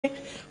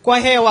kwa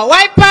hewa.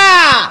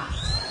 Wiper!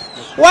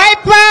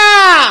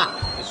 Wiper!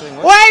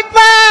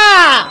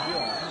 Wiper!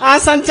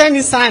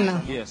 Asanteni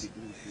sana.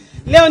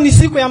 Leo ni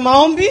siku ya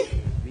maombi.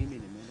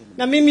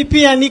 Na mimi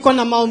pia niko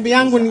na maombi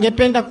yangu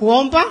ningependa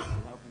kuomba.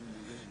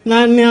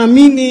 Na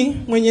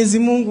naamini Mwenyezi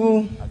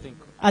Mungu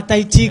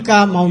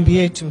ataitika maombi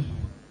yetu.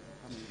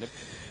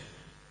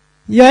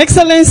 Your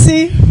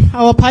Excellency,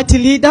 our party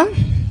leader,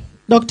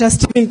 Dr.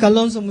 Stephen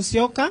Kalonzo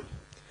Musyoka,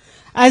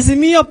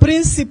 Azimio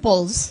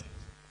principals,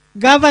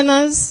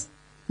 governors,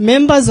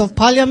 members of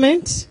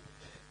parliament,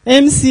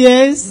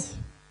 MCAs,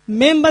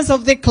 members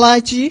of the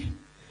clergy,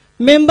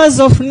 members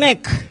of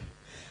NEC,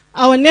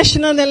 our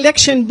National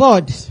Election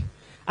Board,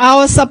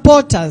 our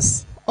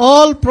supporters,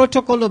 all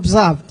protocol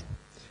observed.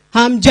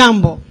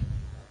 Hamjambo.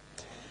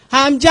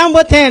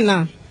 Hamjambo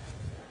tena.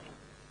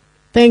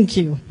 Thank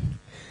you.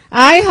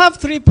 I have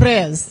 3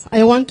 prayers.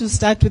 I want to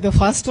start with the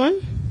first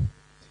one.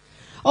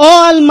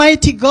 Oh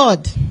Almighty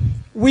God,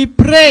 we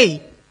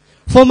pray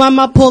for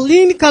Mama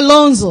Pauline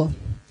Kalonzo,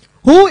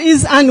 who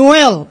is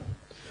unwell,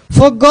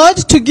 for God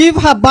to give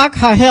her back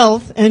her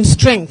health and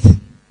strength.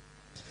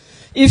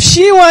 If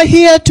she were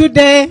here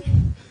today,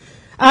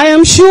 I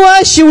am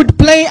sure she would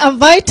play a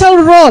vital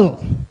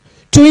role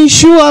to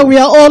ensure we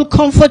are all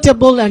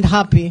comfortable and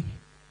happy.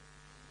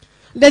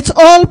 Let's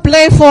all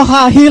pray for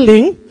her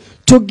healing,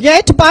 to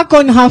get back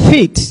on her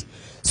feet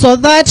so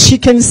that she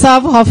can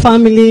serve her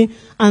family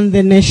and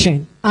the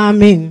nation.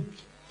 Amen.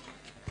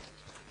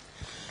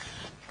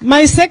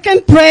 My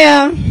second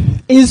prayer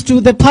is to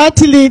the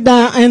party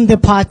leader and the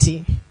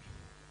party.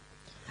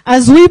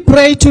 As we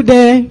pray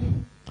today,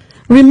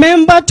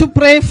 remember to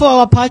pray for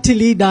our party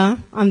leader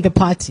and the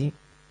party.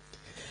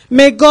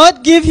 May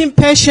God give him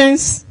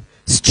patience,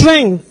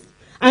 strength,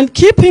 and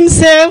keep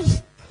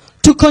himself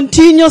to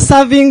continue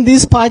serving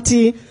this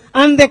party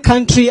and the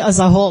country as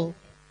a whole.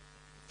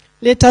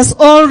 Let us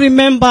all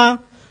remember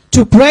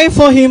to pray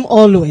for him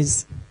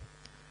always.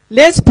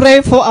 Let's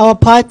pray for our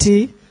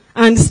party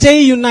and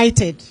stay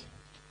united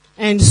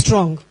and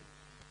strong,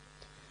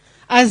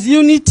 as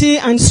unity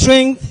and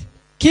strength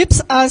keeps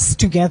us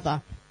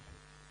together.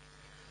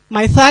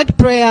 My third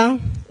prayer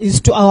is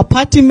to our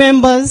party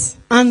members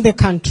and the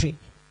country.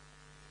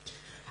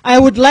 I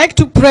would like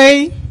to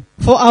pray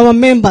for our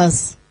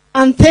members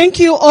and thank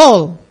you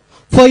all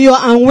for your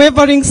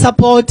unwavering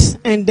support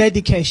and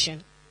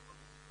dedication.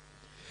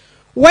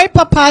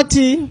 Wiper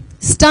Party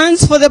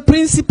stands for the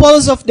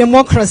principles of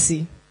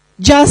democracy,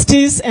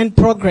 justice, and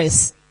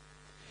progress.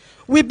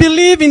 We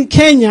believe in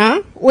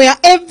Kenya, where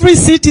every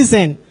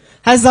citizen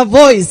has a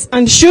voice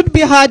and should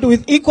be heard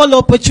with equal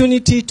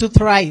opportunity to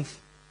thrive.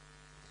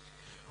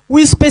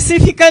 This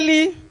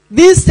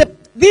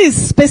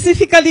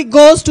specifically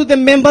goes to the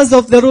members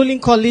of the ruling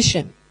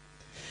coalition.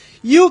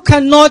 You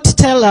cannot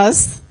tell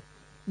us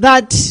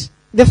that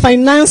the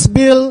finance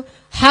bill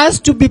has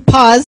to be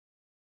passed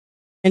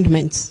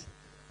amendments.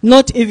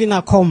 Not even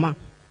a comma.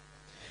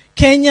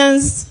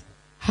 Kenyans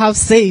have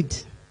said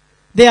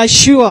they are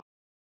sure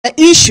the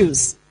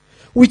issues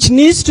which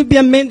needs to be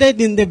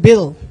amended in the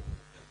bill.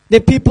 The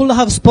people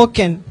have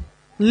spoken.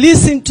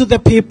 Listen to the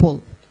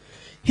people.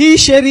 Hii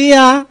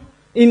sheria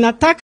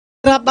inataka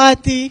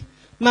rabati,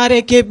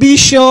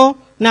 marekebisho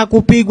na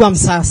kupigwa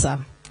msasa.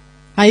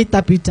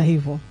 Haitapita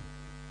hivyo.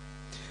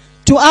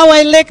 To our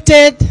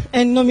elected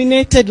and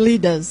nominated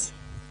leaders,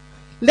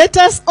 let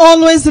us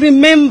always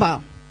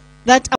remember that